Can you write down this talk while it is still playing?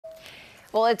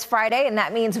Well, it's Friday, and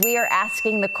that means we are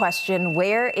asking the question,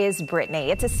 where is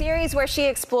Brittany? It's a series where she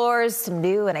explores some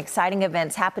new and exciting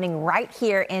events happening right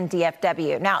here in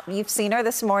DFW. Now, you've seen her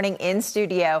this morning in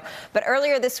studio, but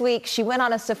earlier this week, she went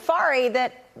on a safari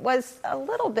that was a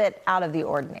little bit out of the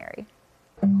ordinary.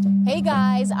 Hey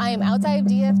guys, I am outside of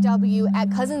DFW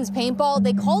at Cousins Paintball.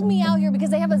 They called me out here because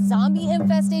they have a zombie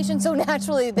infestation, so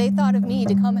naturally they thought of me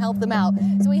to come help them out.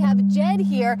 So we have Jed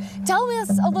here. Tell us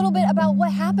a little bit about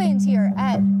what happened here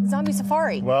at Zombie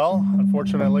Safari. Well,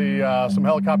 unfortunately, some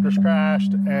helicopters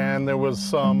crashed, and there was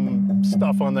some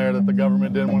stuff on there that the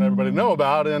government didn't want everybody to know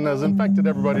about, and has infected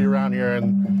everybody around here,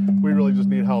 and we really just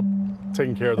need help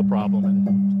taking care of the problem,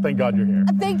 and thank God you're here.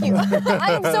 Thank you.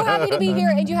 I am so happy to be here,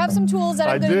 and you have some tools that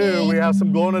I'm going to need. I do. We have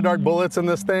some glow-in-the-dark bullets in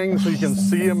this thing, so you can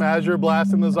see them as you're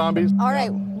blasting the zombies. All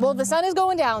right. Well, the sun is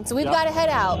going down, so we've got to head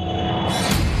out.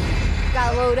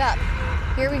 Got to load up.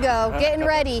 Here we go. Getting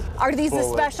ready. Are these bullets.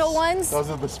 The special ones? Those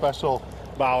are the special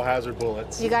biohazard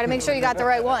bullets. You got to make sure you got the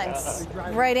right ones.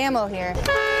 Right ammo here.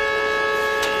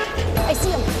 I see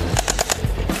them.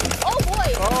 Oh,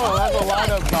 boy. Oh, that's a lot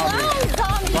of zombies.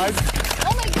 Zombies.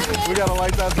 Oh, my goodness. We got to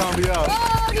light that zombie up.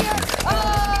 Oh, dear.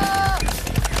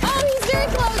 Oh, he's very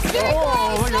close. Very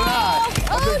close. Look at that.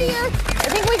 Oh, dear. I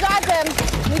think we got them.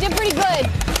 We did pretty good.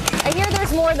 I hear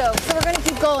there's more, though, so we're going to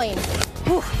keep going.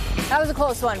 Whew. That was a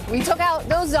close one. We took out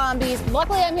those zombies.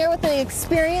 Luckily, I'm here with the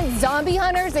experienced zombie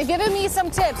hunters. They've given me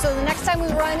some tips, so the next time we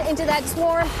run into that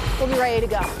swarm, we'll be ready to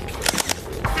go.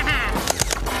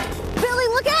 Billy,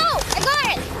 look out! I got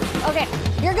it! Okay,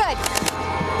 you're good.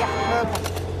 Yeah, we're okay.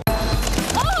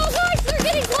 Oh, gosh, they're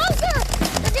getting closer!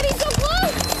 They're getting so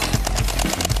close!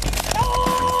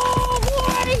 Oh,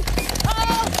 boy!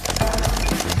 Oh!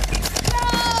 No!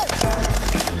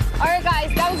 All right, guys,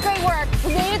 that was great work.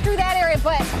 We made it through that area,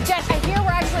 but Jet, I hear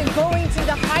we're actually going to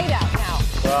the hideout now.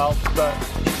 Well, the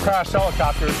crashed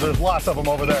helicopters, there's lots of them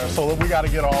over there, so we got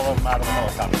to get all of them out of the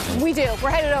helicopters. We do.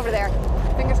 We're headed over there.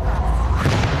 Fingers crossed.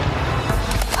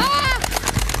 Ah!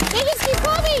 They just keep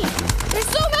coming! There's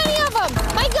so many of them!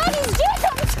 My gun is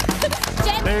jammed!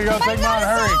 Jet, there you go, take mine,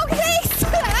 hurry.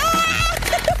 Ah!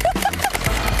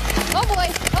 Oh boy,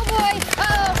 oh boy,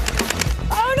 uh-oh.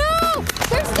 Oh no!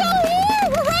 They're still here!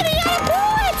 We're running out of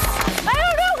bullets! I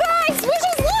don't know, guys! Wish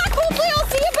us luck! Hopefully I'll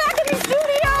see you back in the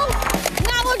studio!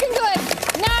 Not looking good!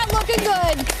 Not looking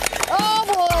good! Oh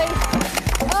boy!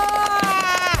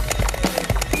 Ah!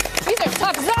 These are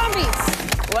tough zombies!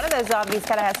 One of those zombies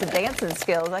kind of has some dancing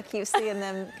skills. I keep seeing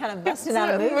them kind of busting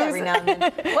out a move every now and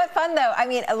then. What fun, though. I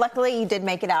mean, luckily you did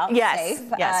make it out safe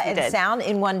and sound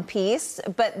in one piece.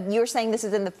 But you were saying this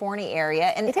is in the Forney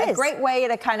area. And it's a great way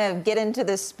to kind of get into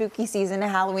this spooky season,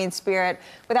 Halloween spirit,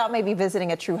 without maybe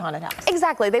visiting a true haunted house.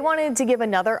 Exactly. They wanted to give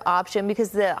another option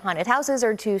because the haunted houses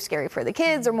are too scary for the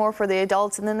kids or more for the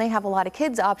adults. And then they have a lot of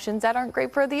kids options that aren't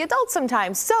great for the adults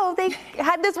sometimes. So they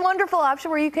had this wonderful option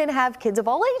where you can have kids of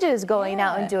all ages going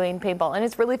out and doing paintball, and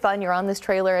it's really fun. You're on this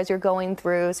trailer as you're going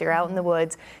through, so you're out in the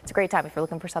woods. It's a great time if you're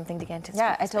looking for something to get into.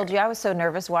 Yeah, I told you I was so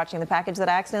nervous watching the package that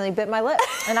I accidentally bit my lip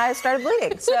and I started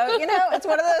bleeding. So, you know, it's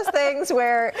one of those things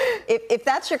where if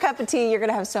that's your cup of tea, you're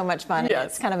going to have so much fun. Yes.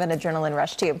 It's kind of an adrenaline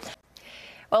rush too.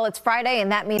 Well, it's Friday,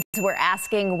 and that means we're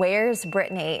asking, where's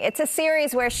Brittany? It's a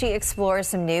series where she explores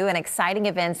some new and exciting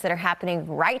events that are happening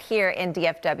right here in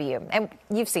DFW. And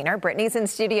you've seen her. Brittany's in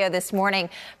studio this morning.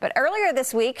 But earlier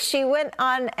this week, she went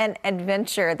on an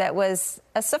adventure that was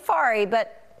a safari,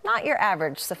 but not your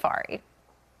average safari.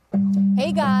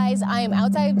 Hey guys, I am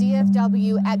outside of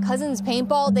DFW at Cousins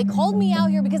Paintball. They called me out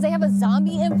here because they have a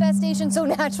zombie infestation, so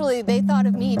naturally they thought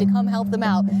of me to come help them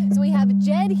out. So we have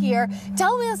Jed here.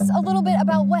 Tell us a little bit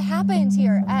about what happened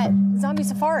here at Zombie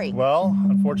Safari. Well,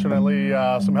 unfortunately,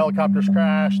 some helicopters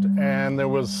crashed, and there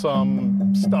was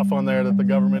some stuff on there that the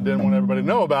government didn't want everybody to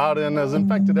know about, and has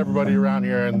infected everybody around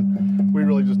here, and we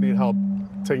really just need help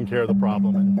taking care of the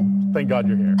problem, and thank God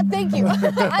you're here. Thank you.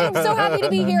 I am so happy to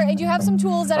be here, and you have some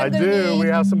tools that I'm going to need. I do. We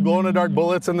have some glow-in-the-dark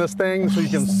bullets in this thing, so you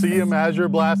can see them as you're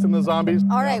blasting the zombies.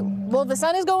 All right. Well, the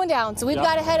sun is going down, so we've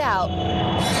got to head out.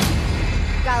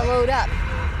 Got to load up.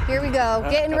 Here we go.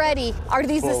 Getting ready. Are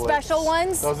these the special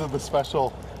ones? Those are the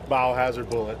special biohazard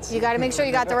bullets. You got to make sure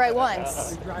you got the right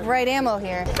ones. Right ammo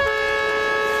here.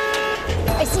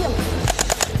 I see them.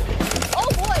 Oh,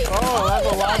 boy. Oh, that's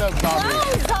a lot of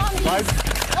zombies.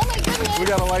 Oh my goodness! We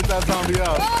gotta light that zombie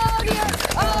up. Oh dear!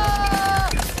 Oh,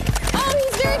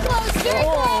 he's very close. Very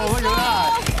close. Look at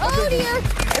that. Oh dear!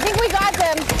 I think we got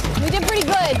them. We did pretty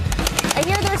good. I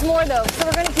hear there's more though, so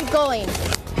we're gonna keep going.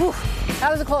 Whew. That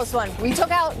was a close one. We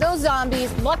took out those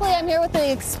zombies. Luckily, I'm here with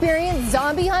the experienced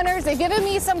zombie hunters. They've given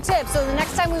me some tips, so the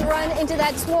next time we run into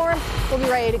that swarm, we'll be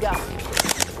ready to go.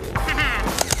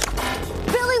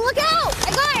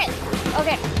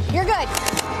 good.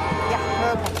 Yeah,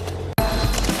 we're okay.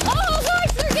 Oh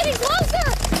gosh, they're getting closer.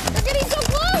 They're getting so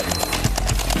close.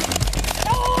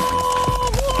 Oh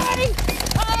boy.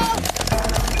 Oh.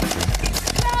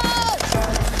 No.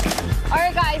 All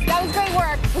right, guys, that was great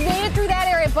work. We made it through that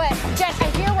area, but Jess, I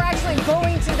hear we're actually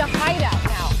going to the hideout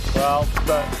now. Well,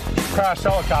 the crashed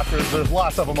helicopters, there's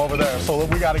lots of them over there, so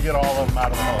we got to get all of them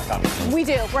out of the helicopter. We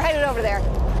do. We're headed over there.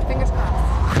 Fingers crossed.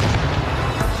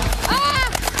 Ah!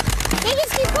 They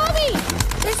just keep coming.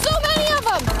 There's so many of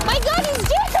them. My gun is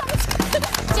jammed.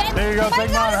 Jen, There you go.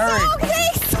 Take mine. Hurry. So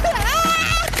thanks.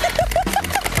 Ah!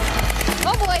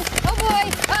 Oh boy. Oh boy.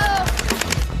 Uh-oh.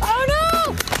 Oh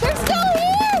no! They're still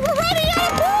here. We're running out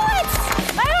of bullets.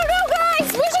 I don't know, guys.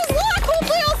 Wish us luck.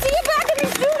 Hopefully, I'll see you back in the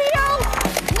studio.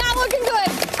 Not looking good.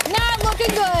 Not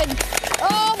looking good.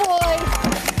 Oh boy.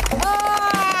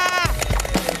 Ah!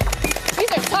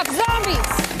 These are tough zombies.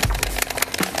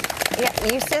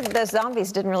 Yeah, you said the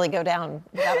zombies didn't really go down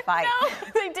without a fight. No,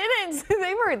 they didn't.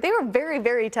 They were very,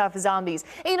 very tough zombies.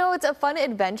 And, you know, it's a fun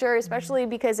adventure, especially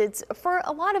because it's for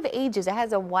a lot of ages. It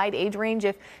has a wide age range.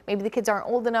 If maybe the kids aren't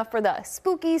old enough for the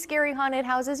spooky, scary haunted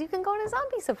houses, you can go on a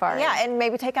zombie safari. Yeah, and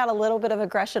maybe take out a little bit of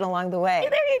aggression along the way.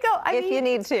 There you go. If you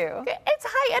need to. It's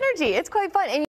high energy. It's quite fun. And